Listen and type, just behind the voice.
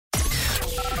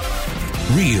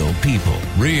Real people,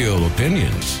 real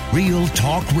opinions, real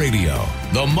talk radio.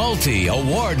 The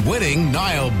multi-award-winning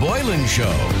Niall Boylan Show.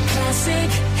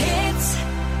 Classic hits.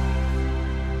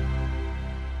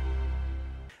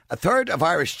 A third of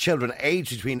Irish children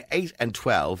aged between 8 and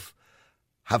 12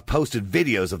 have posted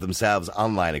videos of themselves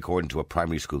online, according to a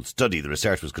primary school study. The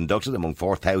research was conducted among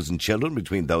 4,000 children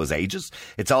between those ages.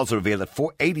 It's also revealed that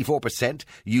 84%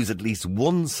 use at least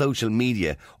one social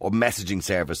media or messaging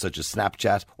service such as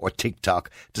Snapchat or TikTok,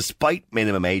 despite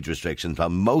minimum age restrictions, while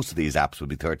most of these apps would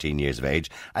be 13 years of age.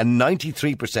 And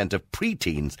 93% of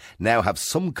preteens now have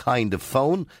some kind of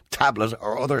phone, tablet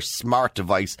or other smart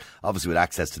device, obviously with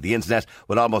access to the internet,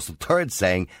 with almost a third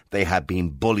saying they have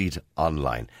been bullied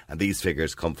online. And these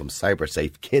figures come from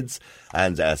CyberSafe Kids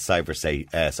and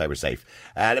CyberSafe.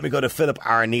 Let me go to Philip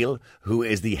Arneal, who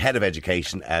is the head of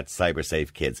education at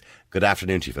CyberSafe Kids. Good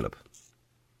afternoon to you, Philip.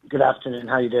 Good afternoon.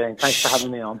 How are you doing? Thanks for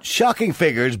having me on. Shocking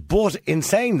figures, but in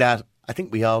saying that, I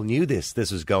think we all knew this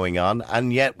was going on,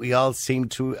 and yet we all seem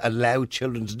to allow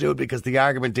children to do it because the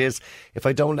argument is, if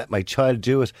I don't let my child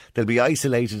do it, they'll be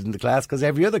isolated in the class because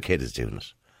every other kid is doing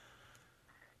it.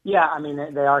 Yeah, I mean,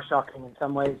 they are shocking in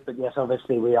some ways, but yes,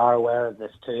 obviously we are aware of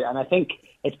this too. And I think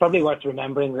it's probably worth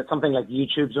remembering that something like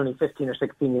YouTube's only 15 or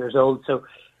 16 years old. So,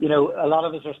 you know, a lot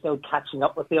of us are still catching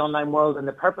up with the online world, and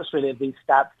the purpose really of these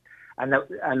stats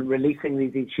and releasing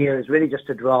these each year is really just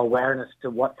to draw awareness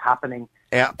to what's happening.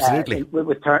 Yeah, absolutely.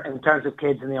 In terms of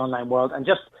kids in the online world, and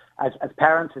just as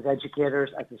parents, as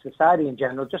educators, as a society in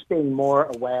general, just being more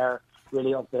aware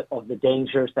really of the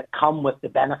dangers that come with the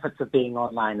benefits of being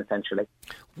online, essentially.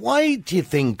 Why do you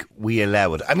think we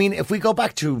allow it? I mean, if we go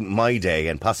back to my day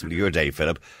and possibly your day,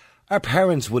 Philip, our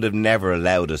parents would have never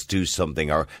allowed us do something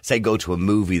or, say, go to a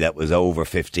movie that was over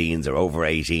 15s or over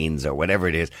 18s or whatever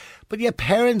it is. But yet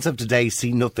parents of today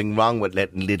see nothing wrong with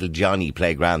letting little Johnny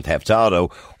play Grand Theft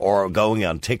Auto or going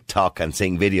on TikTok and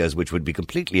seeing videos which would be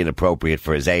completely inappropriate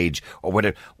for his age or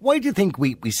whatever. Why do you think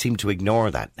we seem to ignore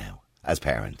that now as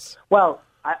parents? Well,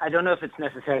 I don't know if it's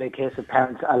necessarily a case of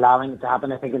parents allowing it to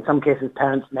happen. I think in some cases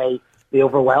parents may be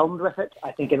overwhelmed with it.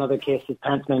 I think in other cases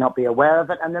parents may not be aware of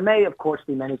it. And there may, of course,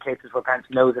 be many cases where parents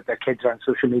know that their kids are on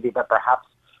social media but perhaps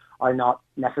are not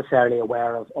necessarily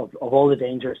aware of all the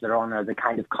dangers that are on there, the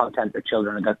kind of content that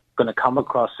children are going to come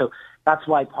across. So that's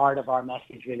why part of our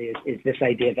message really is this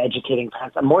idea of educating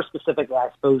parents. And more specifically, I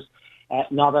suppose,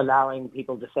 not allowing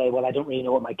people to say, well, I don't really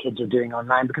know what my kids are doing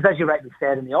online. Because as you rightly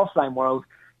said, in the offline world,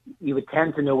 you would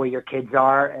tend to know where your kids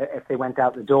are if they went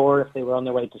out the door, if they were on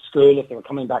their way to school, if they were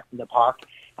coming back from the park.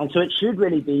 And so it should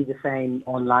really be the same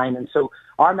online. And so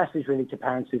our message really to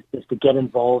parents is to get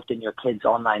involved in your kids'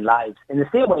 online lives in the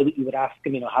same way that you would ask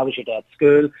them, you know, how was your day at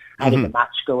school? How did the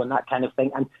match go? And that kind of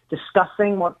thing. And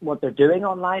discussing what they're doing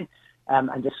online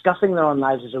and discussing their own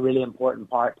lives is a really important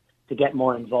part to get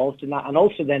more involved in that. And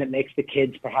also then it makes the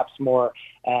kids perhaps more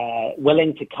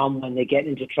willing to come when they get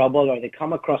into trouble or they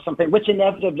come across something, which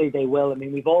inevitably they will. I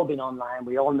mean, we've all been online.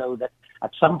 We all know that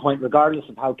at some point, regardless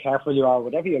of how careful you are,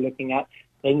 whatever you're looking at,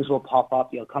 things will pop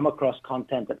up. You'll come across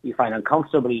content that you find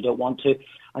uncomfortable, you don't want to.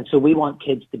 And so we want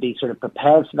kids to be sort of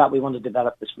prepared for that. We want to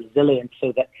develop this resilience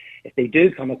so that if they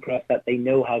do come across that, they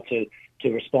know how to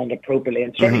respond appropriately.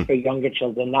 And certainly for younger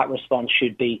children, that response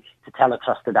should be to tell a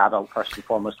trusted adult first and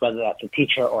foremost, whether that's a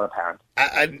teacher or a parent.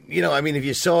 You know, I mean, if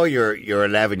you saw your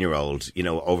 11-year-old, you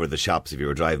know, over the shops, if you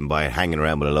were driving by and hanging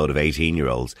around with a load of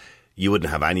 18-year-olds, you wouldn't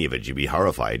have any of it. You'd be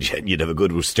horrified. You'd have a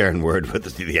good stern word with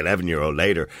the 11-year-old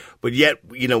later. But yet,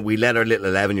 you know, we let our little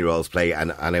 11-year-olds play,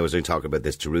 and I was only talking about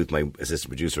this to Ruth, my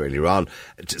assistant producer, earlier on,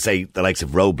 to say the likes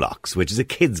of Roblox, which is a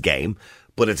kid's game,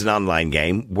 but it's an online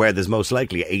game where there's most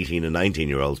likely 18 and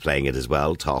 19-year-olds playing it as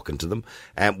well, talking to them.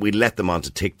 And we let them onto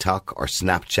TikTok or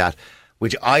Snapchat,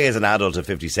 which I, as an adult of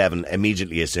 57,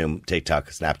 immediately assume TikTok,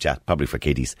 Snapchat, probably for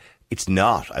kiddies. It's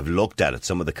not. I've looked at it.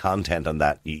 Some of the content on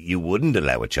that you wouldn't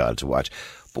allow a child to watch.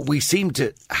 But we seem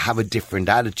to have a different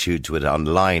attitude to it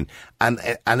online. And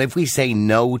if we say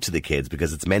no to the kids,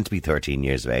 because it's meant to be 13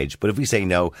 years of age, but if we say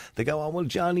no, they go, oh, well,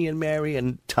 Johnny and Mary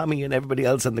and Tommy and everybody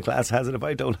else in the class has it. If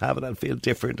I don't have it, I'll feel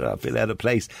different or I'll feel out of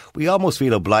place. We almost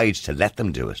feel obliged to let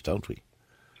them do it, don't we?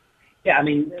 Yeah, I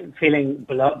mean, feeling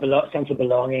sense of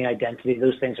belonging, identity,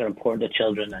 those things are important to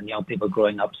children and young people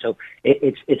growing up. So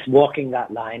it's walking that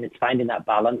line, it's finding that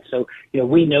balance. So, you know,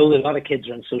 we know that a lot of kids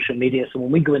are on social media. So when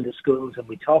we go into schools and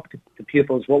we talk to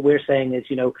pupils, what we're saying is,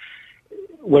 you know,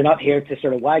 we're not here to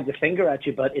sort of wag the finger at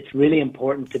you, but it's really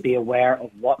important to be aware of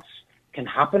what can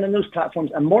happen in those platforms.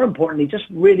 And more importantly, just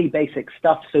really basic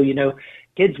stuff. So, you know,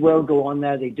 kids will go on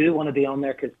there. They do want to be on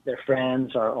there because their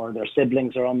friends or their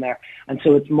siblings are on there. And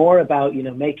so it's more about, you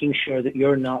know, making sure that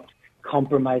you're not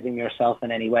compromising yourself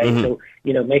in any way. So,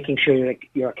 making sure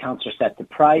your accounts are set to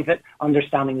private,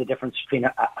 understanding the difference between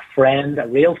a friend, a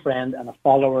real friend, and a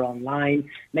follower online,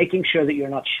 making sure that you're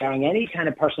not sharing any kind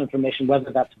of personal information,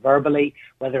 whether that's verbally,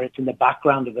 whether it's in the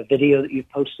background of a video that you've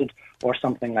posted or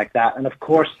something like that. And of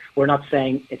course, we're not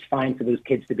saying it's fine for those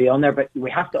kids to be on there, but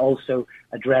we have to also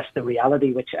address the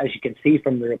reality, which, as you can see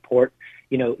from the report,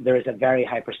 there is a very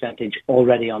high percentage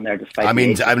already on there despite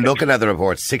I'm looking at the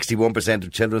report. 61%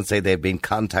 of children say they've been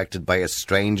contacted by a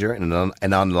stranger in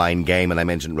an online game. And I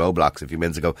mentioned Roblox a few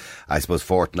minutes ago. I suppose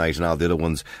Fortnite and all the other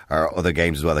ones are other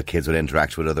games as well that kids would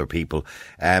interact with other people.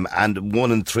 And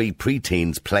 1 in 3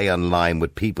 preteens play online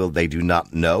with people they do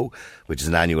not know, which is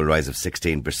an annual rise of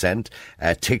 16%.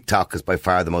 TikTok is by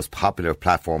far the most popular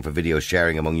platform for video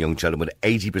sharing among young children, with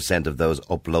 80% of those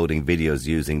uploading videos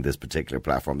using this particular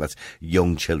platform. That's young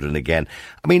children again.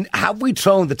 I mean, have we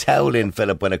thrown the towel in,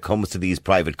 Philip, when it comes to these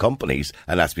private companies?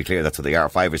 And let's be clear, that's what they are,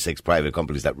 5 or 6 private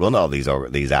companies that run all these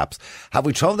apps. Have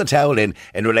we thrown the towel in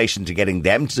relation to getting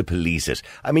them to police it?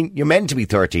 I mean, you're meant to be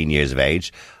 13 years of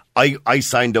age. I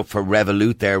signed up for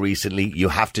Revolut there recently. You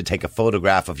have to take a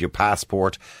photograph of your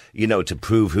passport, to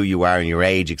prove who you are and your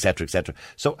age, etc., etc.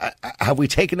 So have we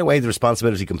taken away the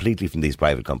responsibility completely from these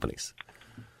private companies?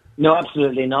 No,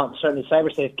 absolutely not. Certainly,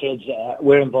 CyberSafe Kids,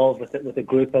 we're involved with a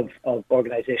group of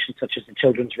organisations such as the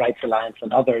Children's Rights Alliance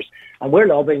and others. And we're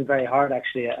lobbying very hard,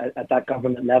 actually, at that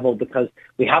government level, because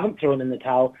we haven't thrown in the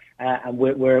towel. And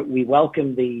we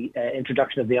welcome the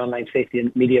introduction of the Online Safety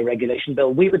and Media Regulation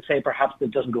Bill. We would say perhaps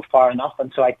it doesn't go far enough.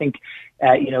 And so I think,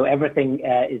 everything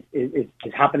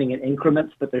is happening in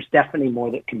increments, but there's definitely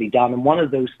more that can be done. And one of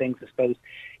those things, I suppose,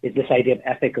 is this idea of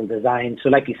ethical design. So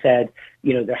like you said,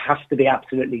 there has to be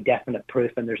absolutely definite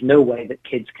proof, and there's no way that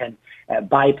kids can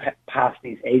bypass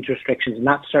these age restrictions. And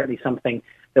that's certainly something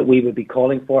that we would be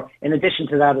calling for. In addition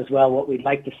to that as well, what we'd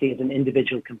like to see is an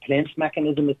individual complaints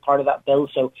mechanism as part of that bill.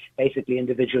 So basically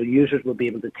individual users will be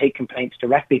able to take complaints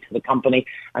directly to the company.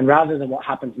 And rather than what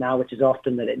happens now, which is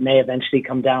often that it may eventually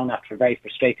come down after a very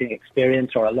frustrating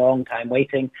experience or a long time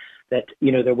waiting, that,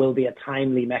 there will be a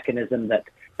timely mechanism that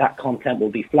content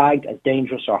will be flagged as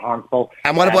dangerous or harmful.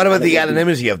 And what about the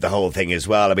anonymity of the whole thing as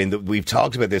well? I mean, we've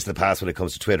talked about this in the past when it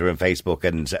comes to Twitter and Facebook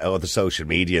and other social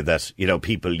media, that,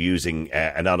 people using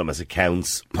anonymous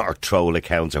accounts or troll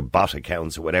accounts or bot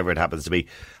accounts or whatever it happens to be.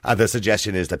 The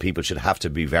suggestion is that people should have to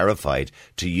be verified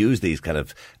to use these kind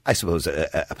of, I suppose,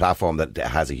 a platform that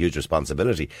has a huge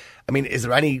responsibility. I mean, is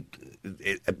there any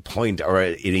point or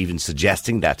even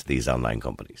suggesting that to these online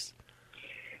companies?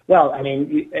 Well, I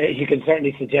mean, you can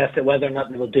certainly suggest that whether or not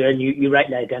they will do it. And you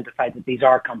rightly identified that these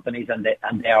are companies and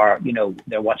they are,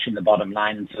 they're watching the bottom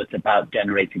line, and so it's about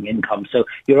generating income. So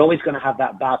you're always going to have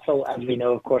that battle. As we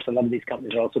know, of course, a lot of these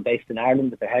companies are also based in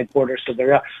Ireland with their headquarters, so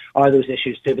there are those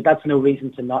issues too. But that's no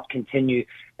reason to not continue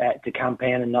to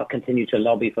campaign and not continue to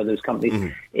lobby for those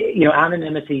companies. Mm-hmm.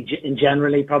 Anonymity in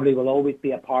generally probably will always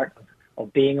be a part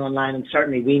of being online, and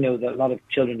certainly we know that a lot of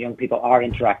children, young people are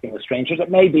interacting with strangers. It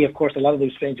may be, of course, a lot of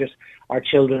those strangers are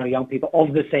children or young people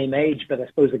of the same age, but I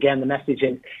suppose, again, the message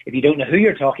is if you don't know who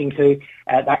you're talking to,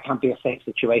 that can't be a safe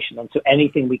situation. And so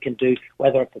anything we can do,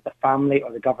 whether it's at the family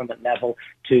or the government level,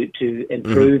 to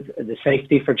improve the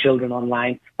safety for children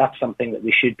online, that's something that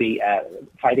we should be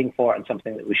fighting for and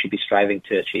something that we should be striving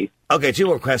to achieve. Okay, 2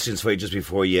 more questions for you just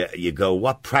before you go.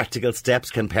 What practical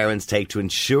steps can parents take to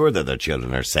ensure that their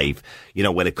children are safe,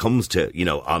 when it comes to,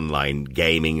 online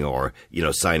gaming or,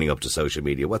 signing up to social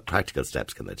media? What practical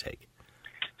steps can they take?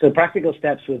 So practical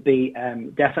steps would be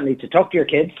definitely to talk to your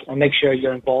kids and make sure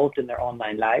you're involved in their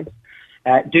online lives.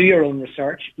 Do your own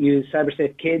research. Use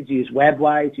CyberSafe Kids, use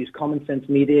WebWise, use Common Sense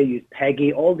Media, use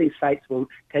Peggy. All these sites will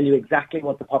tell you exactly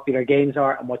what the popular games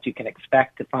are and what you can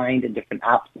expect to find in different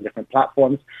apps and different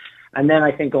platforms. And then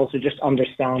I think also just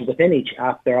understand within each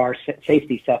app there are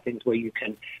safety settings where you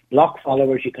can block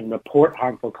followers, you can report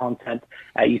harmful content,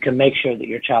 you can make sure that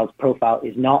your child's profile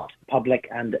is not public,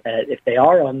 and if they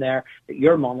are on there, that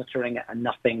you're monitoring it and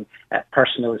nothing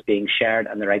personal is being shared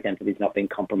and their identity is not being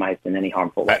compromised in any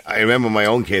harmful way. I remember when my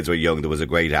own kids were young, there was a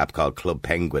great app called Club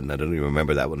Penguin. I don't even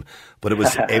remember that one, but it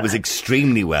was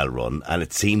extremely well run and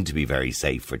it seemed to be very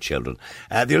safe for children.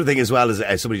 The other thing as well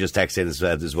is somebody just texted in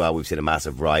as well, we've seen a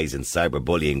massive rise in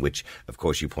cyberbullying, which of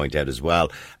course you point out as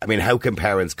well. I mean, how can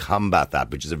parents combat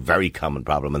that, which is a very common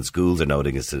problem, and schools are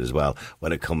noting it as well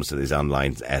when it comes to these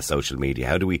online social media?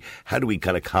 How do we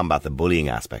kind of combat the bullying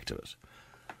aspect of it?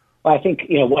 Well, I think,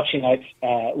 being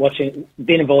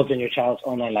involved in your child's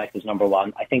online life is number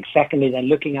one. I think secondly, then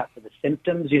looking at for the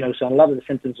symptoms, so a lot of the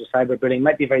symptoms of cyberbullying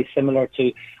might be very similar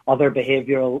to other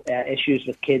behavioural issues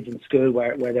with kids in school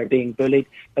where they're being bullied.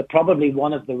 But probably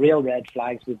one of the real red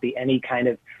flags would be any kind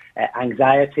of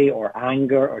anxiety or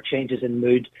anger or changes in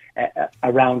mood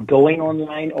around going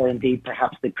online, or indeed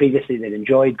perhaps previously they'd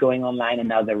enjoyed going online and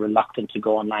now they're reluctant to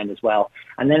go online as well.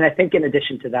 And then I think in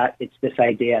addition to that, it's this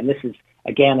idea, and this is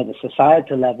again at a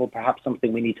societal level perhaps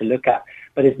something we need to look at,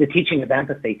 but it's the teaching of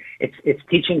empathy. It's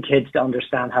teaching kids to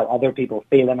understand how other people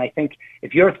feel. And I think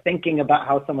if you're thinking about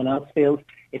how someone else feels,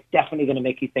 it's definitely going to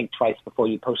make you think twice before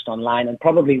you post online. And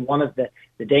probably one of the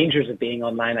dangers of being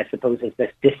online, I suppose, is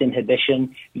this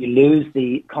disinhibition. You lose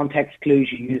the context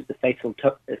clues, you use the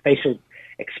facial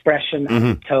expression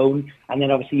and tone, and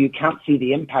then obviously you can't see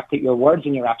the impact that your words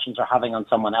and your actions are having on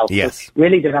someone else. Yes. So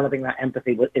really developing that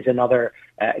empathy is another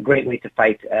great way to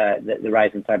fight the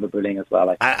rise in cyberbullying as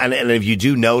well. And if you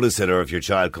do notice it, or if your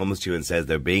child comes to you and says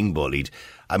they're being bullied,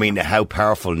 I mean, how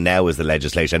powerful now is the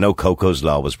legislation? I know Coco's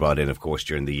Law was brought in, of course,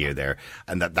 during the year there,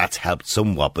 and that's helped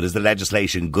somewhat, but is the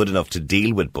legislation good enough to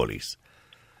deal with bullies?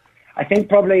 I think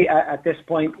probably at this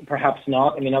point, perhaps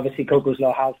not. I mean, obviously, Coco's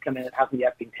Law has come in. It hasn't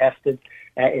yet been tested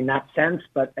in that sense,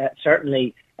 but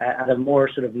certainly at a more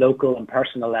sort of local and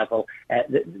personal level,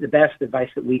 the best advice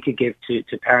that we could give to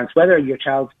parents, whether your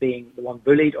child's being the one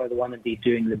bullied or the one indeed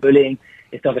doing the bullying,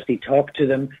 is to obviously talk to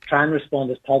them, try and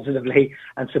respond as positively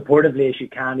and supportively as you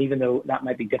can, even though that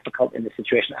might be difficult in the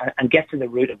situation, and get to the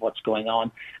root of what's going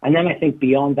on. And then I think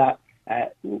beyond that,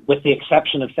 with the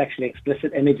exception of sexually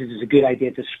explicit images, it's a good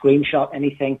idea to screenshot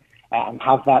anything and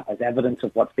have that as evidence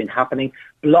of what's been happening.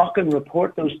 Block and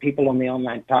report those people on the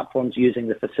online platforms using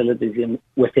the facilities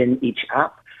within each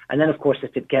app. And then, of course,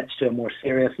 if it gets to a more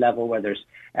serious level where there's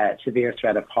severe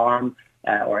threat of harm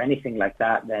or anything like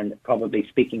that, then probably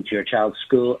speaking to your child's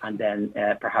school, and then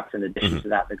perhaps in addition to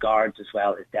that, the guards as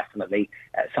well, is definitely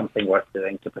something worth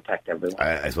doing to protect everyone.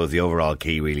 I suppose the overall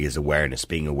key really is awareness,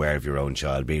 being aware of your own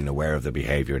child, being aware of their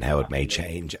behaviour and how it may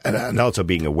change, and also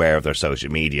being aware of their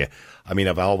social media. I mean,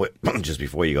 I've always, just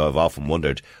before you go, I've often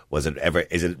wondered, is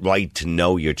it right to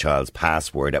know your child's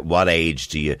password? At what age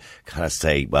do you kind of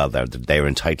say, well, they're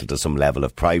entitled to some level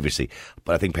of privacy?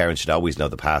 But I think parents should always know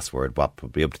the password, what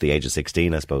would be up to the age of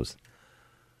 16, I suppose.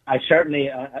 I certainly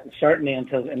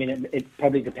until, I mean, it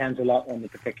probably depends a lot on the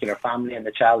particular family and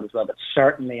the child as well, but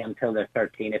certainly until they're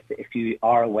 13, if you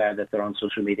are aware that they're on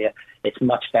social media, it's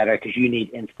much better because you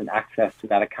need instant access to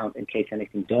that account in case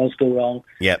anything does go wrong.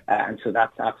 Yep. And so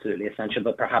that's absolutely essential,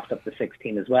 but perhaps up to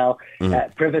 16 as well.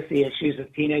 Privacy issues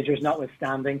with teenagers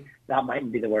notwithstanding, that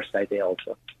mightn't be the worst idea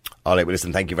also. All right, well,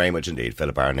 listen, thank you very much indeed,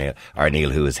 Philip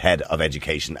Arneil, who is Head of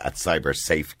Education at Cyber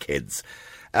Safe Kids.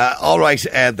 All right,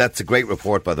 that's a great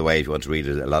report, by the way. If you want to read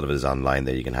it, a lot of it is online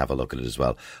there. You can have a look at it as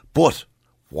well. But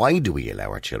why do we allow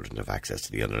our children to have access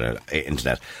to the internet?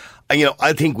 And,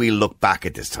 I think we look back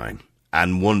at this time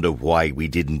and wonder why we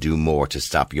didn't do more to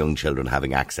stop young children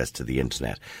having access to the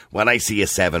internet. When I see a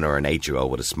 7 or an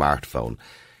 8-year-old with a smartphone,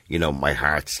 my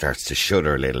heart starts to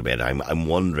shudder a little bit. I'm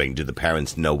wondering, do the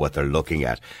parents know what they're looking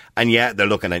at? And yeah, they're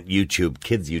looking at YouTube,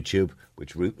 kids' YouTube,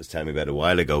 which Ruth was telling me about a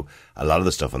while ago. A lot of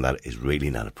the stuff on that is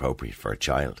really not appropriate for a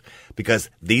child,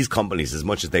 because these companies, as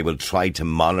much as they will try to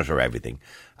monitor everything,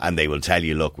 and they will tell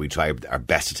you, look, we try our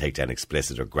best to take down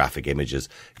explicit or graphic images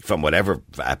from whatever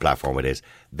platform it is,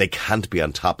 they can't be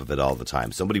on top of it all the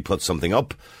time. Somebody puts something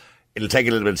up, it'll take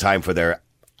a little bit of time for their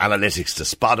analytics to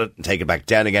spot it and take it back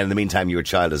down again. In the meantime, your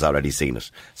child has already seen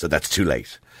it, so that's too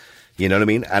late. You know what I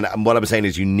mean? And what I'm saying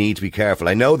is you need to be careful.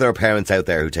 I know there are parents out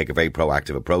there who take a very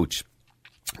proactive approach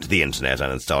to the internet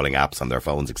and installing apps on their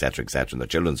phones, etc., and their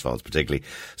children's phones particularly,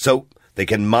 so they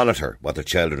can monitor what their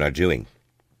children are doing.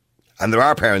 And there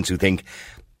are parents who think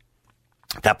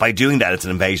that by doing that it's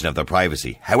an invasion of their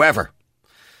privacy. However,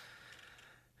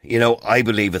 I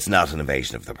believe it's not an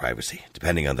invasion of their privacy,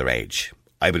 depending on their age.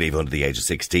 I believe under the age of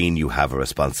 16 you have a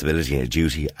responsibility and a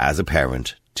duty as a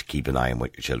parent to keep an eye on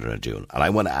what your children are doing. And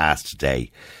I want to ask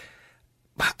today,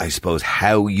 I suppose,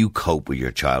 how you cope with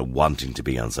your child wanting to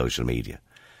be on social media.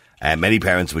 Many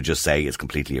parents would just say it's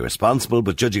completely irresponsible,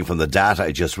 but judging from the data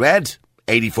I just read,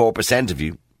 84% of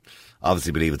you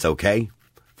obviously believe it's okay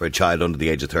for a child under the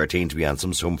age of 13 to be on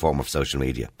some form of social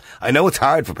media. I know it's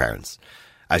hard for parents,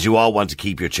 as you all want to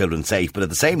keep your children safe, but at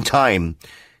the same time,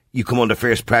 you come under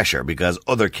fierce pressure because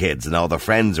other kids and all their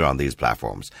friends are on these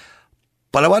platforms.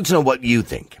 But I want to know what you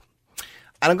think.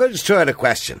 And I'm going to just throw out a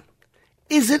question.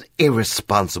 Is it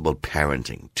irresponsible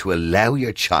parenting to allow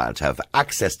your child to have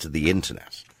access to the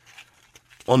internet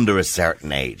under a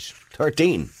certain age?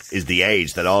 13 is the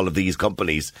age that all of these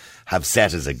companies have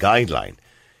set as a guideline.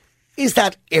 Is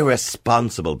that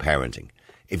irresponsible parenting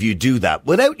if you do that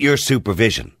without your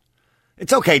supervision?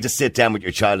 It's okay to sit down with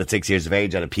your child at 6 years of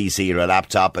age on a PC or a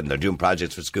laptop and they're doing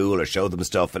projects for school or show them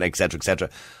stuff and etc, etc.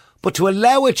 But to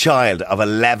allow a child of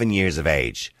 11 years of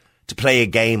age to play a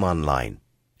game online,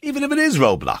 even if it is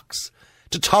Roblox,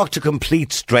 to talk to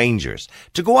complete strangers,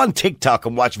 to go on TikTok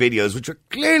and watch videos which are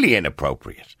clearly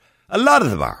inappropriate. A lot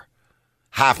of them are.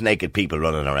 Half-naked people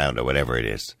running around or whatever it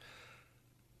is.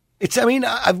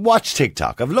 I've watched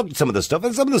TikTok. I've looked at some of the stuff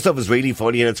and some of the stuff is really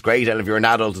funny and it's great, and if you're an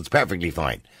adult it's perfectly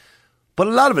fine. But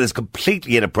a lot of it is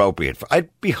completely inappropriate. I'd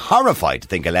be horrified to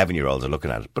think 11-year-olds are looking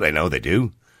at it, but I know they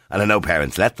do. And I know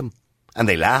parents let them. And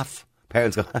they laugh.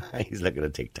 Parents go, he's looking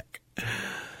at TikTok.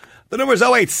 The number is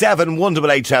 087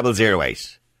 188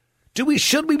 0008.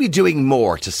 Should we be doing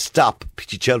more to stop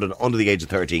children under the age of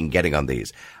 13 getting on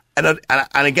these? And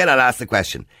again, I'll ask the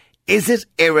question, is it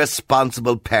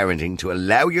irresponsible parenting to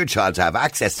allow your child to have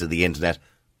access to the internet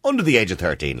under the age of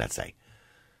 13, let's say?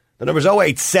 The number is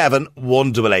 087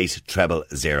 188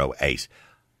 0008.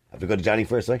 Have we got to Johnny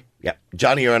first, right? Yeah.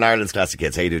 Johnny, you're on Ireland's Classic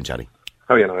Hits. How you doing, Johnny?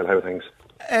 How are you, Niall? How are things?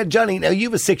 Johnny, now you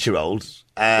have a 6-year-old,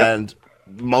 and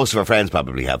most of our friends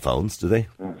probably have phones, do they?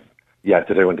 Yeah,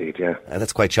 they do indeed, yeah.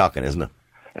 That's quite shocking, isn't it?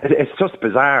 It's just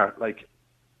bizarre. Like,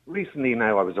 recently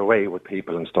now I was away with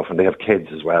people and stuff, and they have kids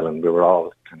as well, and we were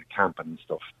all kind of camping and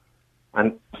stuff.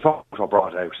 And phones were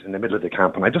brought out in the middle of the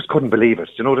camp, and I just couldn't believe it.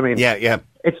 Do you know what I mean? Yeah, yeah.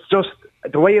 It's just,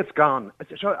 the way it's gone,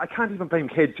 I can't even blame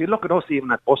kids. You look at us even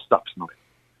at bus stops now. Do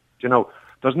you know,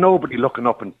 there's nobody looking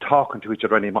up and talking to each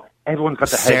other anymore. Everyone's got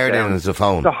the head down. As a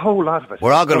phone. The whole lot of it.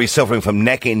 We're all going to be suffering from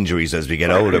neck injuries as we get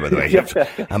older, by the way.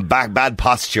 Yeah. And bad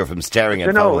posture from staring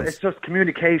at phones. It's just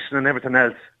communication and everything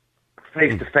else.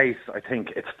 Face to face, I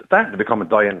think it's starting to become a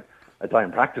dying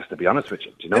practice, to be honest with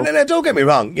you. Do you know? No, don't get me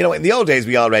wrong. You know, in the old days,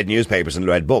 we all read newspapers and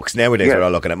read books. Nowadays, we're all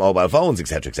looking at mobile phones,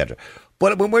 etc., etc.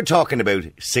 But when we're talking about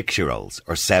 6-year-olds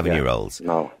or 7-year-olds,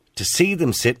 to see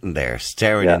them sitting there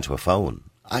staring into a phone.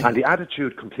 And the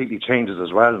attitude completely changes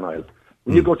as well, Niall.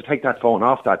 When you go to take that phone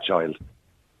off that child,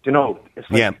 you know, it's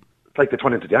like they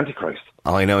turn into the Antichrist.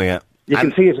 Oh, I know, yeah. You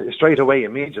can see it straight away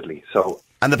immediately.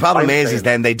 And the problem is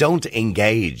then they don't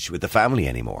engage with the family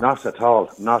anymore. Not at all.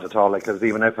 Like, I was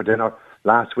even out for dinner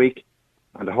last week,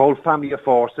 and the whole family of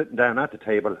 4 sitting down at the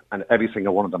table, and every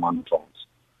single one of them on the phones.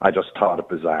 I just thought it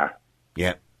bizarre.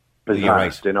 Yeah. Bizarre. You're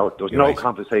right. You know, there's no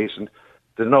conversation.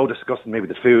 There's no discussing maybe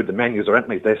the food, the menus, or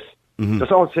anything like this. Mm-hmm.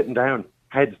 Just all sitting down,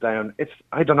 heads down.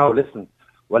 I don't know, listen.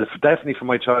 Well, it's definitely for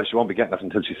my child, she won't be getting it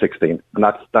until she's 16. And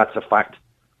that's a fact.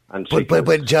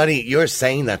 But Johnny, you're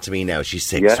saying that to me now. She's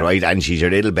 6, right? And she's your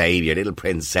little baby, your little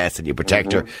princess, and you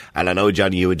protect her. And I know,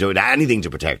 Johnny, you would do anything to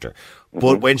protect her.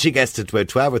 But when she gets to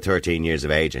 12 or 13 years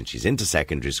of age and she's into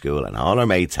secondary school and all her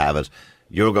mates have it,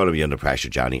 you're going to be under pressure,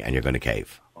 Johnny, and you're going to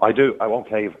cave. I do. I won't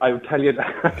cave. I will tell you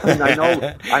that. I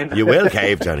know. You will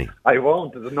cave, Johnny. I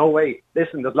won't. There's no way.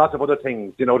 Listen, there's lots of other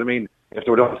things. You know what I mean? If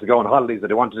they were to go on holidays or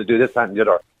they wanted to do this, that and the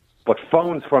other. But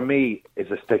phones for me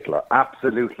is a stickler.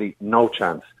 Absolutely no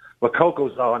chance. But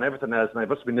Coco's Law and everything else, and I've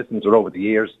just been listening to it over the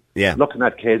years, looking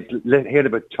at kids, hearing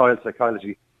about child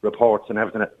psychology reports and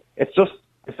everything. It's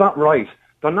not right.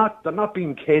 They're not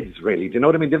being kids, really. Do you know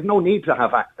what I mean? There's no need to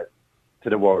have access to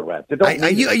the World Web.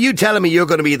 Are you telling me you're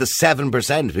going to be the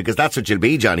 7%? Because that's what you'll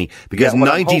be, Johnny. Because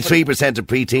 93% of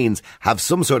preteens have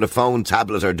some sort of phone,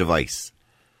 tablet or device.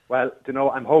 Well, you know,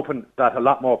 I'm hoping that a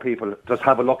lot more people just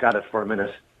have a look at it for a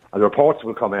minute, and the reports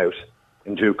will come out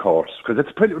in due course, because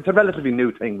it's a relatively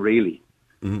new thing, really.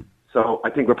 Mm-hmm. So I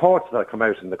think reports that come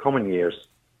out in the coming years,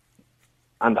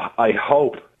 and I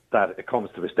hope that it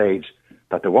comes to a stage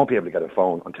that they won't be able to get a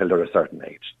phone until they're a certain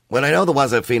age. Well, I know there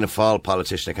was a Fianna Fáil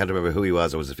politician, I can't remember who he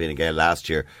was, it was a Fine Gael last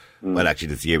year. Well,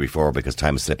 actually, it's the year before, because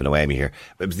time is slipping away me here.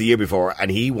 It was the year before,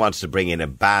 and he wants to bring in a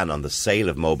ban on the sale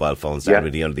of mobile phones to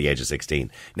anybody under the age of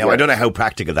 16. Now, I don't know how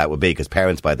practical that would be, because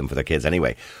parents buy them for their kids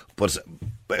anyway. But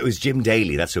it was Jim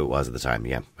Daly, that's who it was at the time,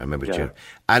 I remember Jim.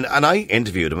 And I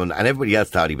interviewed him, and everybody else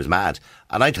thought he was mad.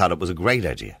 And I thought it was a great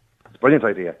idea. It's a brilliant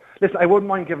idea. Listen, I wouldn't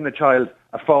mind giving a child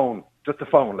a phone, just a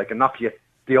phone, like a Nokia,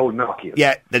 the old Nokia.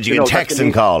 Yeah, that you can text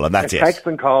and call, and that's it. Text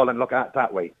and call and look at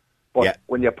that way. But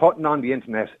when you're putting on the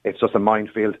internet, it's just a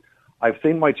minefield. I've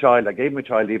seen my child, I gave my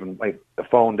child even the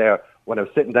phone there when I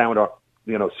was sitting down with her,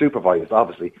 you know, supervised,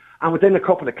 obviously. And within a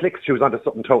couple of clicks, she was onto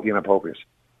something totally inappropriate.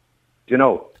 Do you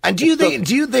know? And do you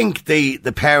think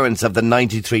the parents of the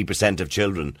 93% of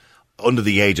children under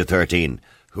the age of 13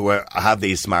 who have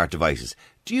these smart devices,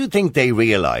 Do you think they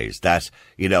realise that,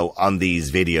 you know, on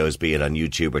these videos, be it on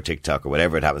YouTube or TikTok or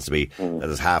whatever it happens to be, that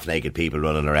there's half-naked people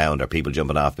running around or people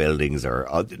jumping off buildings or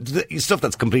stuff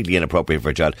that's completely inappropriate for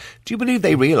a child? Do you believe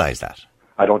they realise that?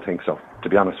 I don't think so, to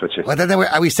be honest with you. Well, then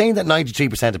are we saying that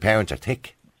 93% of parents are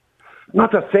thick?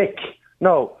 Not that thick,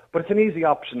 no, but it's an easy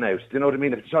option out. Do you know what I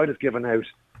mean? If the child is given out,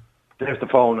 there's the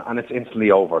phone and it's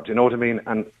instantly over. Do you know what I mean?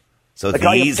 And so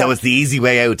it's the easy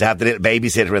way out to have the little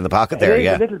babysitter in the pocket there,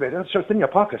 yeah. A little bit. It's just in your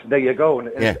pocket. There you go. And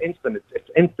it's instant. It's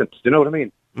instant. Do you know what I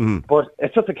mean? Mm-hmm. But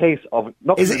it's just a case of...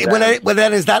 Well,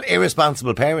 then is that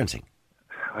irresponsible parenting?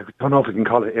 I don't know if we can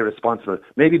call it irresponsible.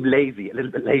 Maybe lazy, a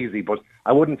little bit lazy, but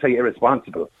I wouldn't say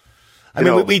irresponsible. I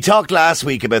mean, we talked last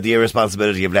week about the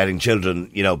irresponsibility of letting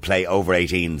children, you know, play over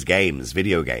 18s games,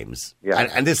 video games. Yeah.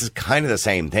 And this is kind of the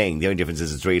same thing. The only difference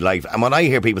is it's real life. And when I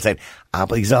hear people saying,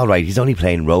 but he's all right, he's only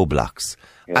playing Roblox.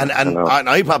 Yeah, and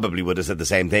I probably would have said the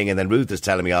same thing. And then Ruth is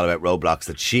telling me all about Roblox,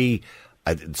 that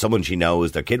someone she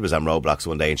knows, their kid was on Roblox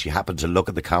one day and she happened to look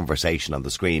at the conversation on the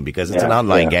screen because it's an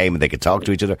online game and they could talk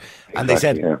to each other. And they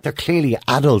said, they're clearly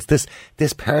adults.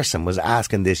 This person was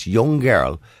asking this young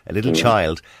girl, a little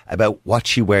child, about what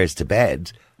she wears to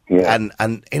bed and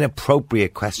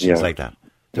inappropriate questions like that.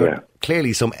 There are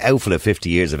clearly some outfit of 50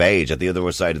 years of age at the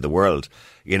other side of the world,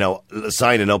 you know,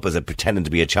 signing up as pretending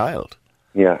to be a child.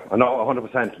 Yeah, I know,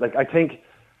 100%. Like, I think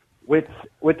with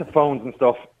the phones and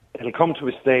stuff, it'll come to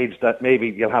a stage that maybe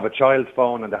you'll have a child's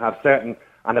phone and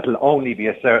it'll only be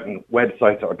a certain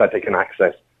website or that they can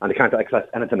access, and they can't access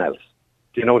anything else.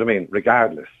 Do you know what I mean?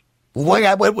 Regardless.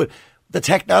 Why? The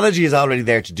technology is already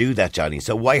there to do that, Johnny.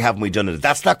 So why haven't we done it?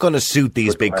 That's not going to suit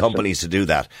these big companies to do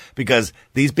that, because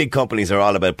these big companies are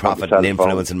all about profit and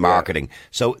influence and marketing.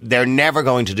 So they're never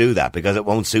going to do that because it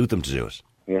won't suit them to do it.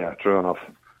 Yeah, true enough.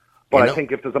 But I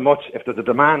think if there's a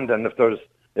demand and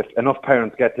if enough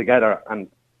parents get together and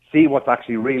see what's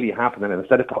actually really happening, and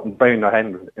instead of burying their head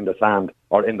in the sand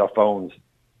or in their phones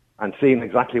and seeing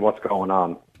exactly what's going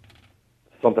on,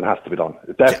 something has to be done.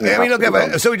 It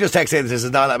definitely so we just text saying this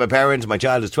is not, I'm a parent, my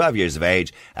child is 12 years of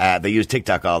age, they use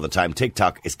TikTok all the time.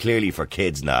 TikTok is clearly for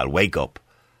kids now. Wake up.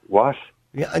 What?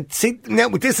 Yeah, see, now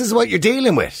this is what you're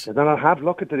dealing with. They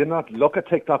not look at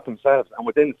TikTok themselves, and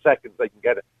within seconds they can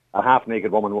get a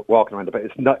half-naked woman walking around the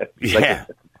bed. It's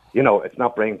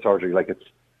not brain surgery.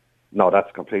 No,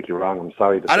 that's completely wrong. I'm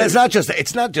sorry. And it's not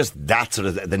just that sort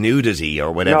of the nudity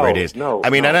or whatever it is. No. I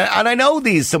mean, and I know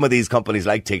some of these companies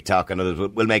like TikTok and others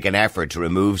will make an effort to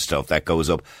remove stuff that goes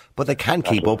up, but they can't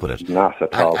keep up with it. Not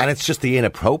at all. And it's just the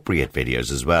inappropriate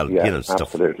videos as well. Yeah,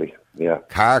 stuff. Absolutely. Yeah.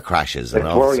 Car crashes and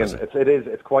all. It's worrying.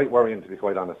 It's quite worrying, to be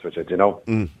quite honest with you. Do you know?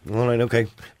 All right, okay.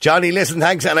 Johnny, listen,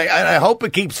 thanks, and I hope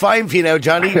it keeps fine for you now,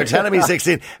 Johnny. You're telling me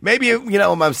 16. Maybe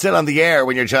I'm still on the air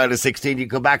when your child is 16. You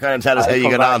come back on and tell us how you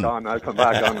get on. I'll come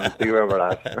back on and see where we're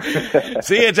at.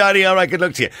 See you, Johnny. All right, good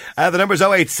luck to you. The number's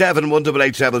 087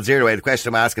 188 0008. The question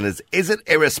I'm asking is it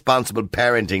irresponsible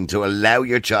parenting to allow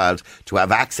your child to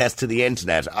have access to the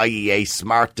internet, i.e. a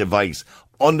smart device,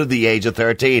 under the age of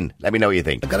 13? Let me know what you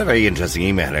think. I've got a very interesting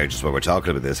email here just while we're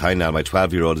talking about this. Hi, Niall, my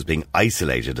 12-year-old is being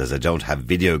isolated as I don't have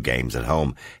video games at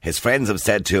home. His friends have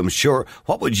said to him, sure,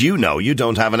 what would you know? You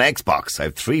don't have an Xbox. I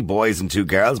have 3 boys and 2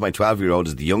 girls. My 12-year-old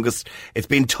is the youngest. It's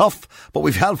been tough, but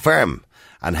we've held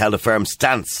a firm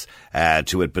stance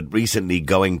to it, but recently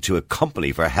going to a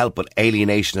company for help with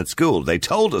alienation at school. They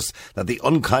told us that the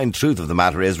unkind truth of the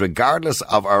matter is, regardless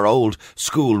of our old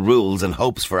school rules and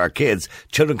hopes for our kids,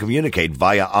 children communicate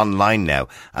via online now,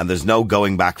 and there's no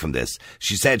going back from this.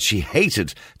 She said she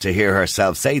hated to hear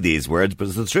herself say these words, but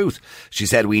it's the truth. She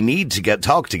said we need to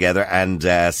talk together and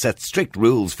set strict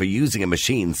rules for using a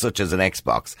machine such as an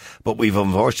Xbox, but we've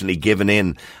unfortunately given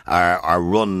in or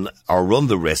run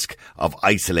the risk of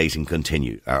isolation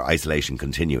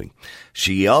continuing.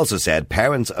 She also said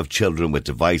parents of children with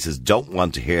devices don't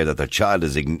want to hear that their child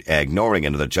is ignoring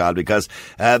another child because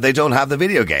they don't have the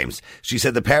video games. She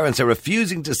said the parents are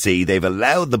refusing to see they've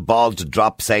allowed the ball to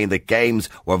drop, saying that games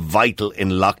were vital in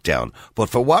lockdown. But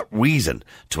for what reason?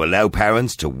 To allow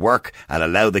parents to work and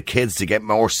allow the kids to get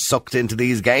more sucked into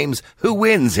these games? Who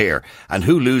wins here and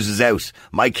who loses out?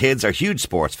 My kids are huge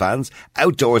sports fans,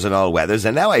 outdoors in all weathers,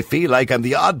 and now I feel like I'm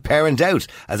the odd parent out,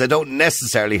 as I don't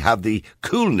necessarily have the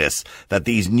coolness that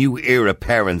these new era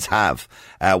parents have.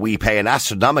 We pay an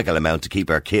astronomical amount to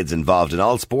keep our kids involved in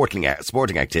all sporting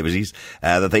activities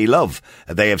that they love.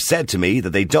 They have said to me that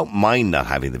they don't mind not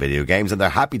having the video games, and they're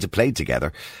happy to play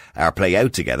together or play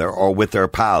out together or with their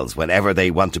pals whenever they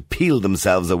want to peel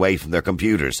themselves away from their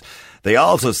computers. They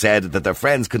also said that their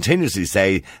friends continuously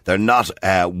say they're not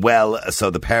well,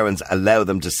 so the parents allow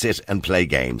them to sit and play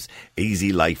games.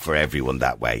 Easy life for everyone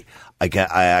that way.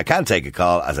 I can't take a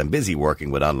call as I'm busy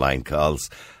working with online calls.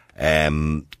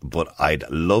 But I'd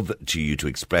love you to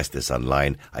express this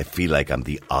online. I feel like I'm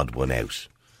the odd one out.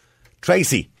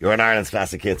 Tracy, you're on Ireland's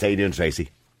Classic Hits. How you doing, Tracy?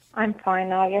 I'm fine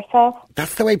now. Yourself?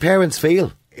 That's the way parents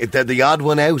feel. If they're the odd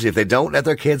one out, if they don't let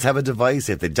their kids have a device,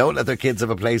 if they don't let their kids have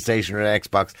a PlayStation or an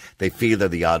Xbox, they feel they're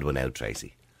the odd one out,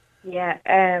 Tracy. Yeah,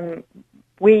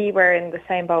 we were in the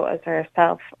same boat as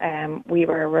ourselves. We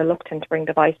were reluctant to bring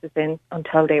devices in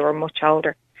until they were much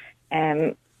older.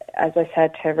 As I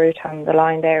said to Ruth on the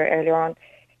line there earlier on,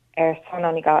 our son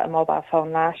only got a mobile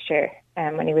phone last year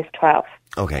when he was 12.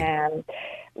 Okay.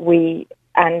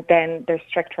 And then there's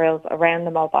strict rules around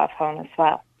the mobile phone as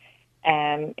well.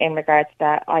 In regards to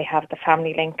that, I have the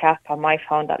Family Link app on my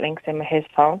phone that links in with his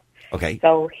phone. Okay.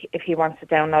 So if he wants to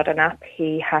download an app,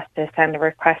 he has to send a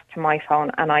request to my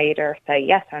phone, and I either say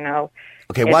yes or no.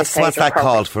 Okay, what's that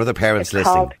called for the parents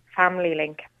listening? It's called Family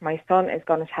Link. My son is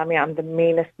going to tell me I'm the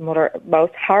meanest mother,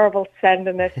 most horrible,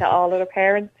 sending this to all of the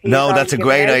parents. No, that's a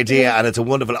great idea, and it's a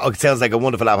wonderful. It sounds like a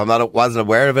wonderful app. Wasn't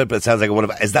aware of it, but it sounds like a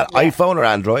wonderful. Is that iPhone or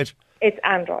Android? It's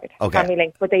Android. Okay. Family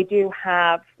Link, but they do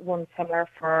have one similar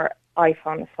for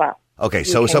iPhone as well. Okay,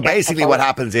 so basically what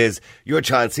happens is your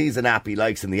child sees an app he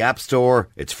likes in the App Store,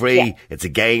 it's free, it's a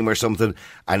game or something,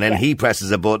 and then he presses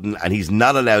a button and he's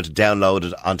not allowed to download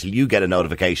it until you get a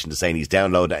notification to saying he's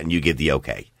downloaded it and you give the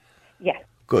okay. Yeah.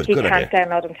 Good he idea. can't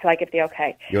download until I give the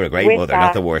okay. You're a great mother,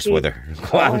 not the worst mother.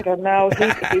 I don't know,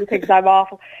 he thinks I'm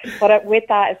awful. But with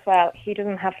that as well, he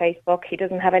doesn't have Facebook, he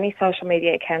doesn't have any social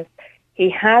media accounts. He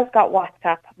has got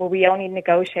WhatsApp, but we only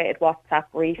negotiated WhatsApp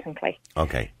recently.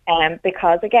 Okay.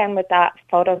 Because, again, with that,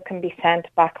 photos can be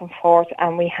sent back and forth,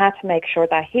 and we had to make sure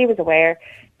that he was aware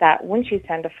that once you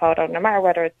send a photo, no matter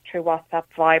whether it's through WhatsApp,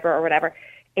 Viber or whatever,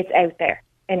 it's out there.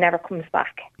 It never comes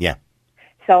back. Yeah.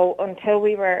 So until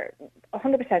we were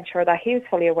 100% sure that he was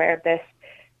fully aware of this,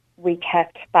 we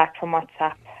kept back from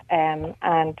WhatsApp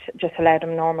and just allowed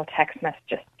him normal text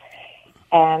messages.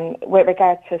 With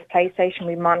regards to his PlayStation,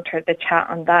 we monitored the chat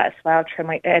on that as well through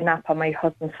an app on my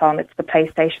husband's phone. It's the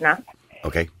PlayStation app.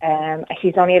 Okay.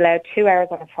 He's only allowed 2 hours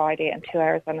on a Friday and 2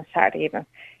 hours on a Saturday evening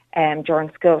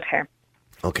during school term.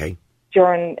 Okay.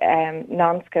 During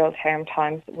non-school term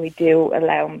times, we do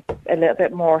allow him a little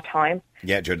bit more time.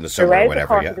 Yeah, during the summer or whatever, throughout the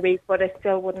course of the week, but it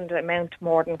still wouldn't amount to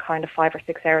more than kind of 5 or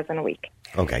 6 hours in a week.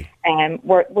 Okay.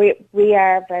 We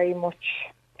are very much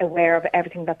aware of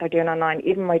everything that they're doing online.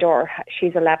 Even my daughter,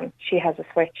 she's 11, she has a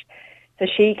Switch. So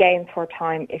she gains her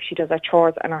time if she does her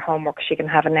chores and her homework. She can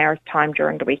have an hour's time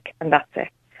during the week, and that's it.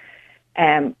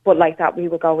 But like that, we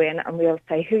will go in and we'll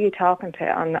say, who are you talking to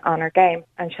on her game?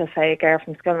 And she'll say, a girl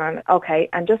from school. And I'm, okay,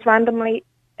 and just randomly,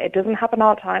 it doesn't happen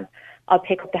all the time, I'll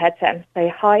pick up the headset and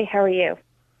say, hi, how are you?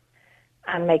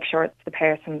 And make sure it's the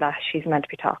person that she's meant to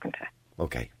be talking to.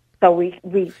 Okay. So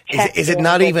we check. Is it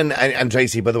not even, and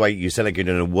Tracy, by the way, you sound like you're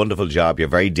doing a wonderful job. You're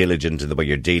very diligent in the way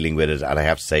you're dealing with it. And I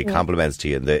have to say compliments to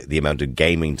you and the amount of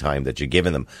gaming time that you're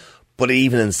giving them. But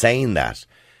even in saying that,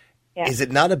 is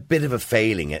it not a bit of a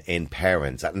failing in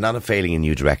parents, not a failing in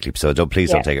you directly, so please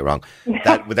don't take it wrong,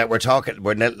 that we're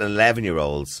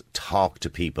 11-year-olds talk to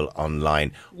people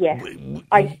online? Yeah,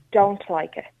 I don't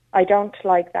like it. I don't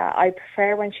like that. I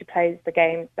prefer when she plays the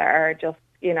games that are just,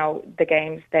 you know, the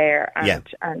games there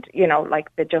and you know,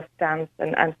 like the Just Dance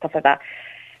and stuff like that.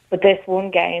 But this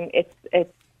one game, it's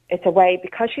a way,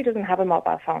 because she doesn't have a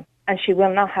mobile phone, and she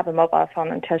will not have a mobile phone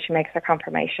until she makes her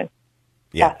confirmation.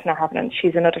 Yeah. That's not happening.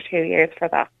 She's another 2 years for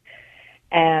that.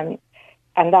 And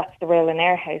that's the rule in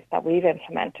our house that we've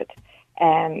implemented.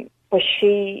 But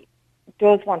she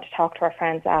does want to talk to her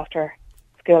friends after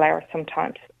school hours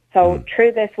sometimes. So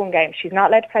through this one game, she's not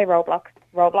allowed to play Roblox.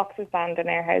 Roblox is banned in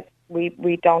our house.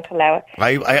 We don't allow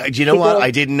it. Do you know what?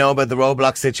 I didn't know about the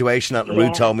Roblox situation.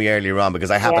 Ruth told me earlier on,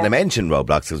 because I happened to mention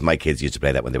Roblox because my kids used to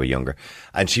play that when they were younger.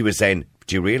 And she was saying,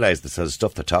 do you realise the sort of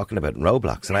stuff they're talking about in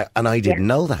Roblox? And I didn't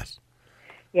know that.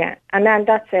 Yeah, and then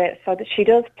that's it. So she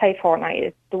does play Fortnite.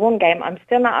 It's the one game. I'm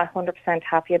still not 100%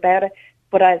 happy about it.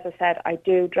 But as I said, I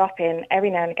do drop in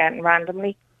every now and again and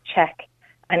randomly check.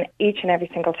 And each and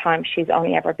every single time, she's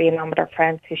only ever been on with her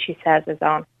friends who she says is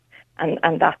on.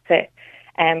 And that's it.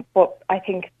 But I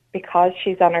think because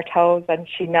she's on her toes and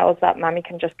she knows that Mammy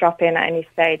can just drop in at any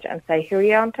stage and say, who are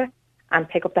you on to? And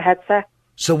pick up the headset.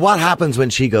 So what happens when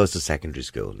she goes to secondary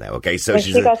school now? Okay, so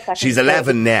she's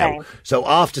 11 now. So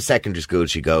off to secondary school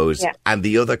she goes, and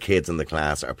the other kids in the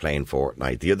class are playing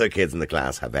Fortnite. The other kids in the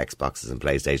class have Xboxes and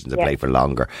PlayStations to play for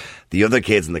longer. The other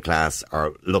kids in the class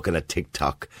are looking at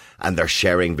TikTok and they're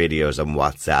sharing videos on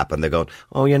WhatsApp and they're going,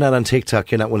 oh, you're not on TikTok,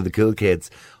 you're not one of the cool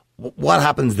kids. What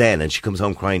happens then? And she comes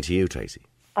home crying to you, Tracy.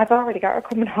 I've already got her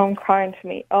coming home crying to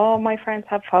me. Oh, my friends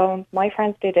have phones. My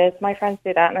friends do this. My friends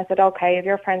do that. And I said, okay, if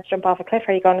your friends jump off a cliff,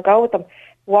 are you going to go with them?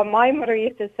 What my mother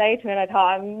used to say to me, and I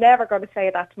thought, I'm never going to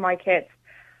say that to my kids.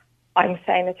 I'm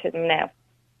saying it to them now.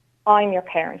 I'm your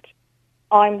parent.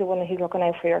 I'm the one who's looking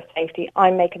out for your safety.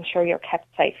 I'm making sure you're kept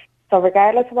safe. So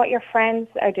regardless of what your friends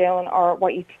are doing or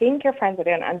what you think your friends are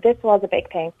doing, and this was a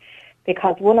big thing,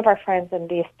 because one of our friends in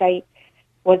the estate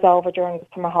was over during the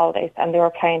summer holidays and they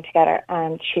were playing together,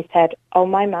 and she said, oh,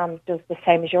 my mum does the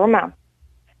same as your mum.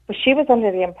 But she was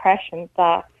under the impression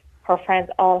that her friends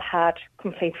all had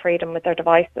complete freedom with their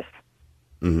devices.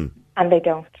 Mm-hmm. And they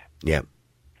don't. Yeah.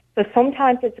 So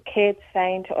sometimes it's kids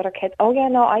saying to other kids, oh, yeah,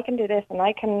 no, I can do this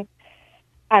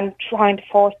and trying to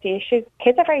force the issues.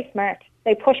 Kids are very smart.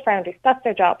 They push boundaries. That's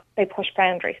their job. They push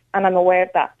boundaries. And I'm aware of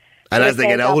that. And as they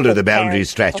get older, the boundaries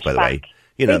stretch, by the way.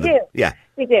 You know, they do. Yeah.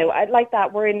 They do. I like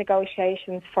that. We're in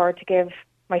negotiations to give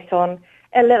my son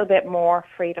a little bit more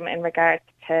freedom in regards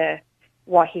to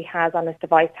what he has on his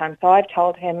device time. So I've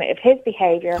told him if his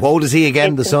behaviour... How old is he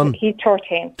again, the son? He's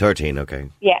 13. 13, okay.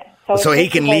 Yeah. So he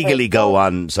can legally go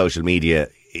on social media,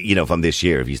 you know, from this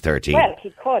year if he's 13. Well,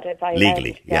 he could if I allowed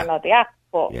him to download the app,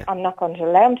 but I'm not going to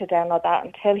allow him to download that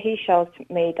until he shows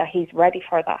me that he's ready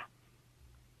for that.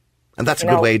 And that's a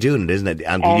good way of doing it, isn't it?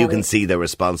 And you can see they're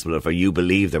responsible for you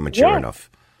believe they're mature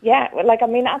enough. Yeah, like, I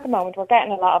mean, at the moment, we're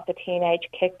getting a lot of the teenage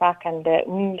kickback and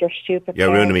the, you're stupid.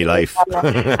 You're ruining me life.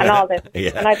 And all this.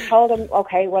 Yeah. And I've told them,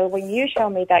 okay, well, when you show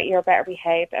me that you're better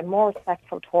behaved and more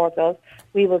respectful towards us,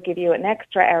 we will give you an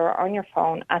extra hour on your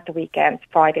phone at the weekends,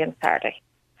 Friday and Saturday.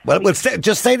 Well,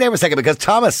 just stay there for a second, because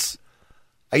Thomas,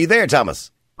 are you there, Thomas?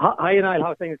 Hi, Niall,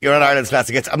 how things? You're on Ireland's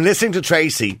Classic Hits. I'm listening to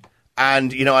Tracy.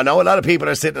 And, you know, I know a lot of people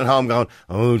are sitting at home going,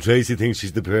 oh, Tracy thinks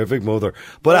she's the perfect mother.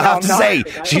 But I have to say,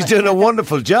 she's doing a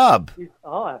wonderful job.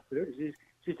 Oh, absolutely.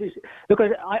 She's, look,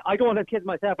 I don't have kids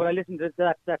myself, but I listened to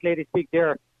that lady speak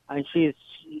there, and she's,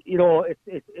 you know,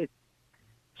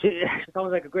 she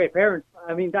sounds like a great parent.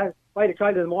 I mean, that's by the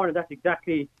child in the morning, that's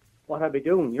exactly what I'd be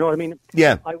doing. You know what I mean?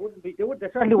 Yeah. I wouldn't be, they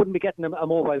certainly wouldn't be getting a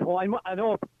mobile phone. I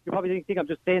know you probably think I'm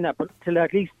just saying that, but till they're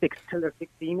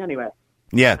 16 anyway.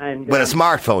 Yeah, and, well, a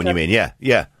smartphone, you mean?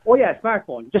 Yeah. Oh, yeah, a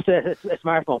smartphone. Just a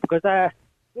smartphone. Because,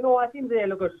 you know, I think they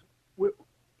look at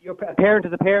your parent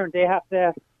as a parent. They have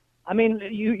to. I mean,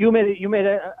 you made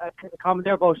a comment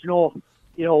there about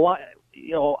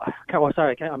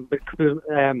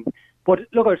but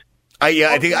look at.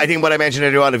 I think what I mentioned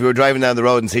earlier on, if you were driving down the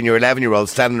road and seeing your 11-year-old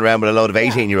standing around with a load of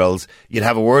 18-year-olds, you'd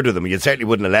have a word with them. You certainly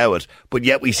wouldn't allow it, but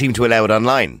yet we seem to allow it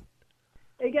online.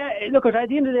 Yeah, look at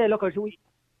the end of the day, look at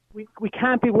we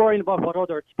can't be worrying about what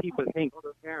other people think,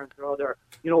 other parents or other,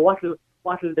 you know, what will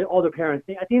the other parents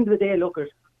think. At the end of the day, look,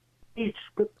 each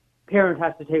parent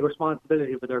has to take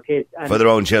responsibility for their kids. And for their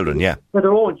own children, yeah. For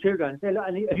their own children. And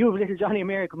if you have little Johnny and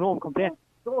Mary come home and complain,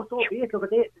 so be it.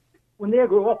 Look, when they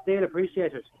grow up, they'll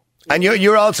appreciate it. And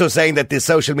you're also saying that the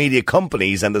social media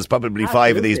companies, and there's probably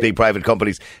 5 of these big private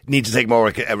companies, need to take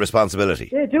more responsibility.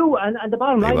 They do, and the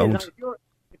bottom line is,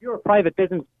 if you're a private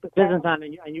businessman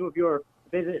and you have your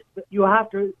business, you have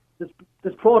to.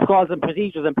 There's protocols and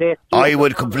procedures in place. I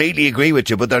would completely agree with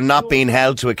you, but they're not being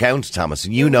held to account, Thomas.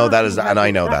 And you know that, and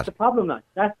I know that. That's the problem, now.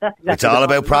 That's exactly it's all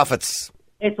about profits.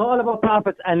 It's all about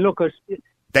profits, and look at.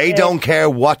 They don't care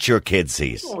what your kid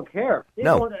sees. They don't care.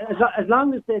 No. As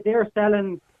long as they're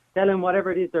selling whatever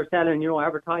it is they're selling, you know,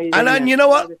 advertising. And you know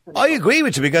what? I agree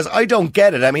with you, because I don't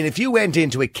get it. I mean, if you went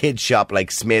into a kid's shop like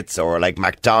Smith's or like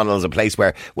McDonald's, a place where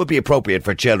it would be appropriate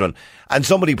for children, and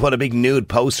somebody put a big nude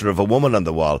poster of a woman on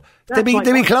the wall, they'd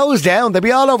be closed down. They'd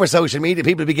be all over social media.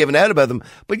 People would be giving out about them.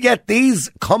 But yet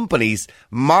these companies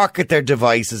market their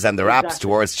devices and their apps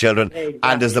towards children,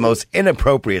 and there's the most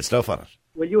inappropriate stuff on it.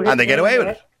 And they get away with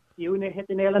it. You hit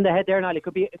the nail on the head there, Niall. It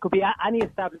could be any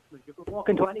establishment. You could walk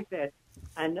into any place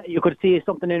and you could see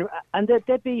something in, and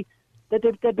they'd be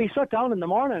shut down in the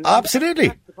morning. Absolutely.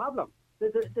 That's the problem.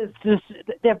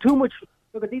 They have too much.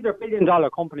 Look, these are $billion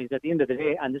companies at the end of the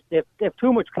day, and they have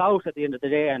too much clout at the end of the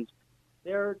day, and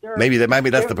they're maybe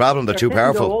that's the problem. They're too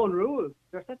powerful.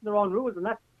 They're setting their own rules, and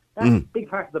that's a big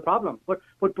part of the problem. But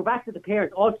back to the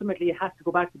parents. Ultimately, it has to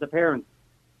go back to the parents.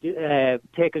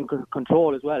 Taking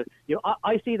control as well. You know,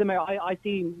 I see them. I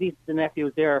see nieces and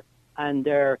nephews there, and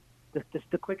they're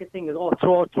the quickest thing is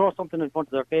throw something in front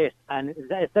of their face, and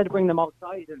instead of bring them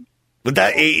outside. But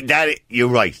that you're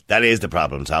right. That is the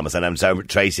problem, Thomas. And I'm sorry,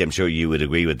 Tracy, I'm sure you would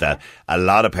agree with that. A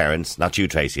lot of parents, not you,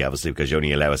 Tracy, obviously, because you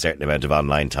only allow a certain amount of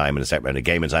online time and a certain amount of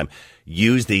gaming time,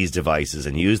 use these devices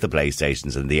and use the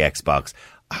PlayStations and the Xbox.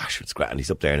 It's grand. He's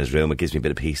up there in his room. It gives me a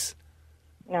bit of peace.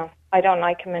 No, I don't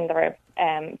like him in the room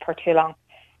for too long.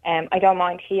 I don't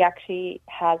mind. He actually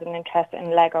has an interest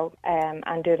in Lego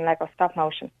and doing Lego stop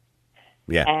motion.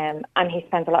 Yeah. And he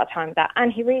spends a lot of time with that.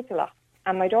 And he reads a lot.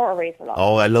 And my daughter reads a lot.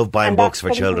 Oh, I love buying and books for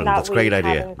children. That's a great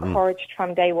idea. Have encouraged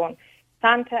from day one.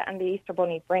 Santa and the Easter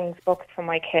Bunny brings books for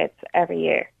my kids every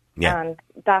year. Yeah. And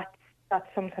that's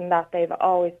something that they've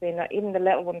always been, even the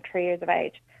little one, 3 years of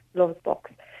age, loves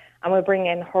books. And we'll bring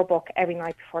in her book every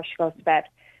night before she goes to bed.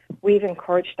 We've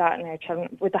encouraged that in our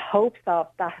children with the hopes of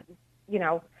that,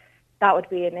 that would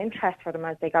be an interest for them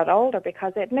as they got older,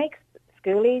 because it makes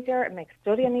school easier, it makes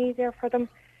studying easier for them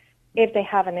if they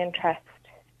have an interest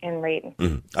in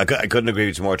reading. I couldn't agree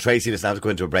with you more. Tracy, let's have to go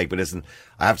into a break, but listen,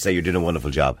 I have to say you're doing a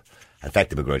wonderful job.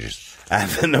 Effective begrudges.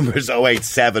 The number is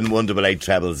 087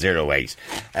 188 0008.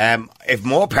 If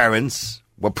more parents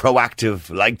were proactive,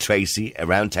 like Tracy,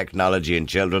 around technology and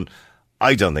children,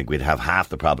 I don't think we'd have half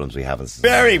the problems we have in society.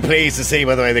 Very pleased to see,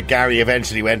 by the way, that Gary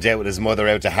eventually went out with his mother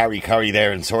out to Harry Curry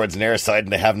there in Swords and Airside,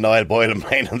 and they have Niall Boylan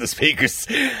playing on the speakers.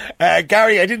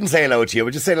 Gary, I didn't say hello to you,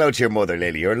 but just say hello to your mother,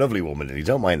 Lily. You're a lovely woman, Lily.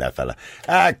 Don't mind that fella.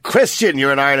 Christian,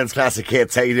 you're in Ireland's Classic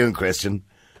Hits. How you doing, Christian?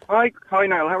 Hi,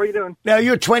 Niall. How are you doing? Now,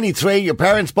 you're 23. Your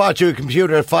parents bought you a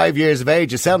computer at 5 years of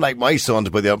age. You sound like my son,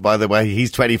 by the way. He's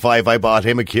 25. I bought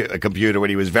him a computer when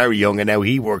he was very young, and now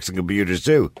he works in computers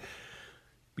too.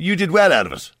 You did well out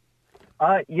of it.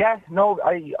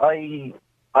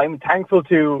 I'm thankful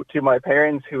to my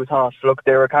parents who thought, look,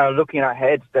 they were kind of looking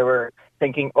ahead. They were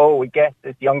thinking, oh, we get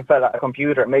this young fella a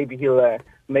computer. Maybe he'll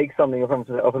make something of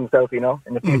himself,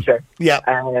 in the future. Yeah.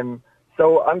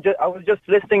 So I was just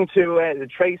listening to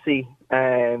Tracy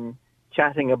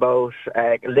chatting about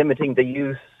limiting the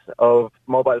use of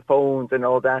mobile phones and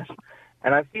all that,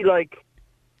 and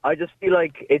I just feel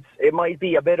like it might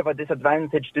be a bit of a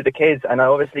disadvantage to the kids. And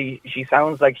obviously, she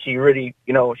sounds like she really,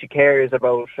 she cares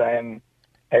about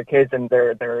her kids and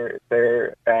their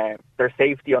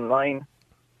safety online,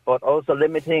 but also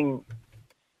limiting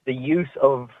the use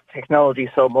of technology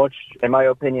so much, in my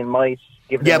opinion, might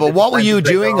give them. Yeah, but what were you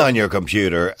doing on your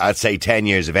computer at, say, 10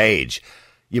 years of age?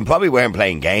 You probably weren't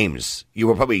playing games. You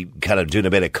were probably kind of doing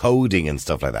a bit of coding and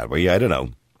stuff like that, were you? I don't know.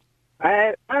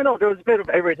 I don't know. There was a bit of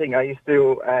everything. I used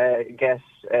to get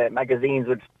magazines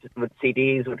with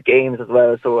CDs with games as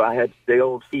well. So I had the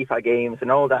old FIFA games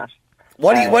and all that.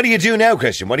 What do you do now,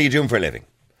 Christian? What are you doing for a living?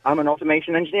 I'm an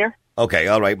automation engineer. Okay,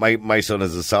 all right. My son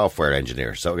is a software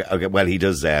engineer. So, okay, well, he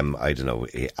does,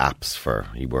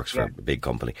 apps he works for a big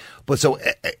company. But so,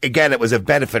 again, it was a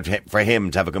benefit for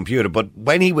him to have a computer. But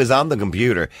when he was on the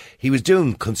computer, he was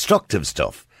doing constructive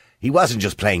stuff. He wasn't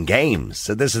just playing games.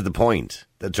 So this is the point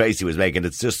that Tracy was making.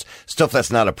 It's just stuff that's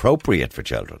not appropriate for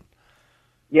children.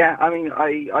 Yeah, I mean,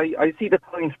 I see the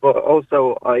point, but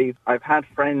also I've had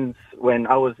friends when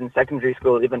I was in secondary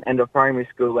school, even end of primary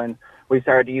school, when we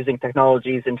started using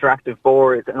technologies, interactive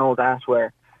boards and all that,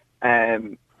 where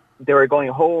they were going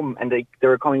home and they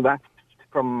were coming back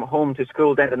from home to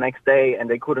school then the next day,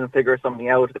 and they couldn't figure something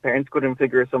out. The parents couldn't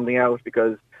figure something out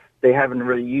because they haven't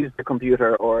really used the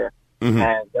computer, or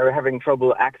they were having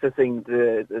trouble accessing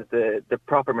the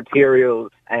proper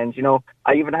materials. And,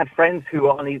 I even had friends who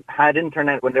only had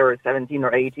internet when they were 17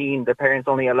 or 18. The parents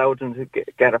only allowed them to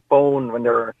get a phone when they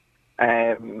were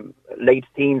late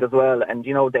teens as well. And,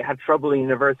 they had trouble in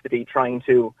university trying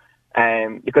to,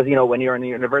 because, when you're in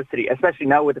university, especially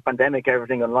now with the pandemic,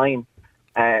 everything online,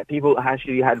 people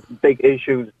actually had big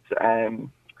issues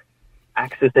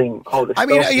accessing all the stuff. I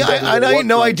mean,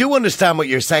 I do understand what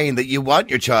you're saying, that you want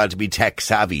your child to be tech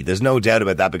savvy. There's no doubt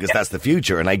about that, because that's the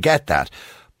future, and I get that.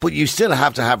 But you still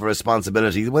have to have a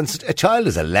responsibility. When a child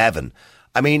is 11,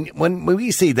 I mean, when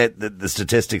we see that the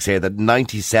statistics here that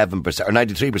 97% or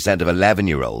 93% of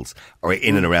 11-year-olds are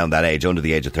in and around that age, under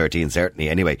the age of 13 certainly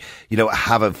anyway,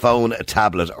 have a phone, a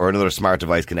tablet or another smart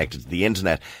device connected to the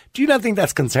internet. Do you not think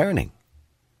that's concerning?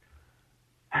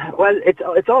 Well,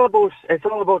 it's all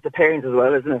about the parents as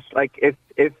well, isn't it? Like if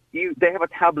they have a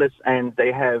tablet and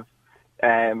they have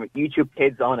YouTube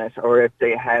Kids on it, or if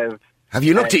they have. Have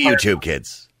you looked at YouTube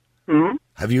Kids? Hmm?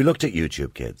 Have you looked at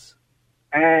YouTube Kids?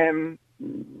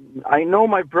 I know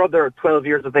my brother, 12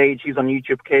 years of age, he's on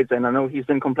YouTube Kids, and I know he's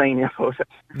been complaining about it.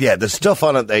 Yeah, there's stuff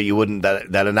on it that you wouldn't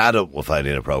that an adult will find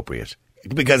inappropriate,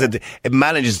 because it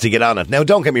manages to get on it. Now,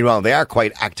 don't get me wrong; they are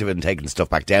quite active in taking stuff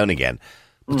back down again.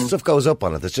 But stuff goes up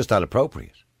on it that's just not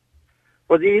appropriate.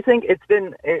 Well, do you think it's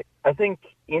been? I think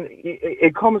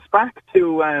it comes back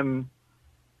to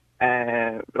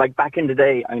like back in the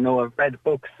day. I know I've read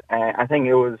books. I think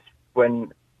it was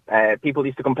when people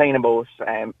used to complain about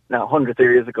now hundreds of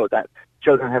years ago that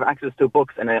children have access to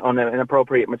books and on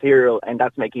inappropriate material, and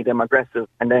that's making them aggressive.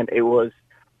 And then it was,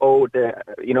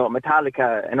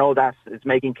 Metallica and all that is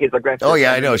making kids aggressive. Oh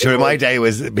yeah, I know. Sure, in my day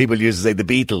was people used to say the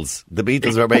Beatles. The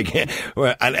Beatles were making,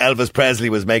 and Elvis Presley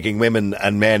was making women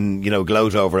and men,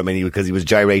 gloat over him, because he was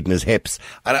gyrating his hips.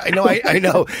 And I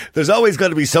know. There's always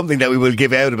going to be something that we will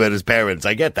give out about as parents.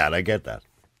 I get that.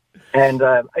 And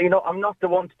I'm not the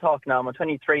one to talk now. I'm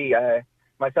 23.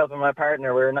 Myself and my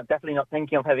partner, we're definitely not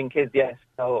thinking of having kids yet.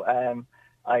 So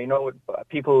I know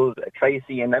people,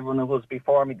 Tracy and everyone who was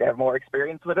before me, they have more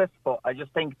experience with it. But I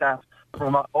just think that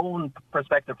from my own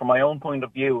perspective, from my own point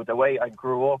of view, the way I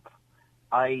grew up,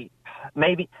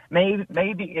 maybe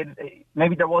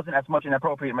there wasn't as much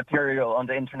inappropriate material on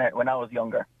the internet when I was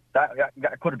younger.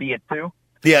 That could be it too.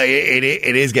 Yeah, it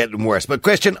is getting worse. But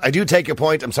Christian, I do take your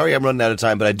point. I'm sorry I'm running out of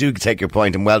time, but I do take your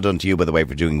point, and well done to you, by the way,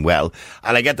 for doing well.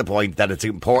 And I get the point that it's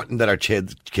important that our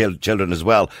children as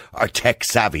well are tech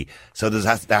savvy. So there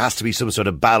has to be some sort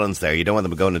of balance there. You don't want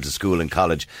them going into school and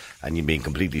college and you being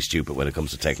completely stupid when it comes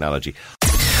to technology.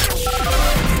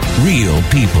 Real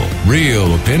people,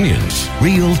 real opinions,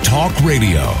 real talk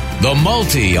radio. The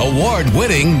multi-award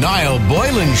winning Niall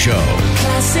Boylan Show.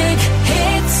 Classic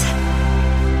hits.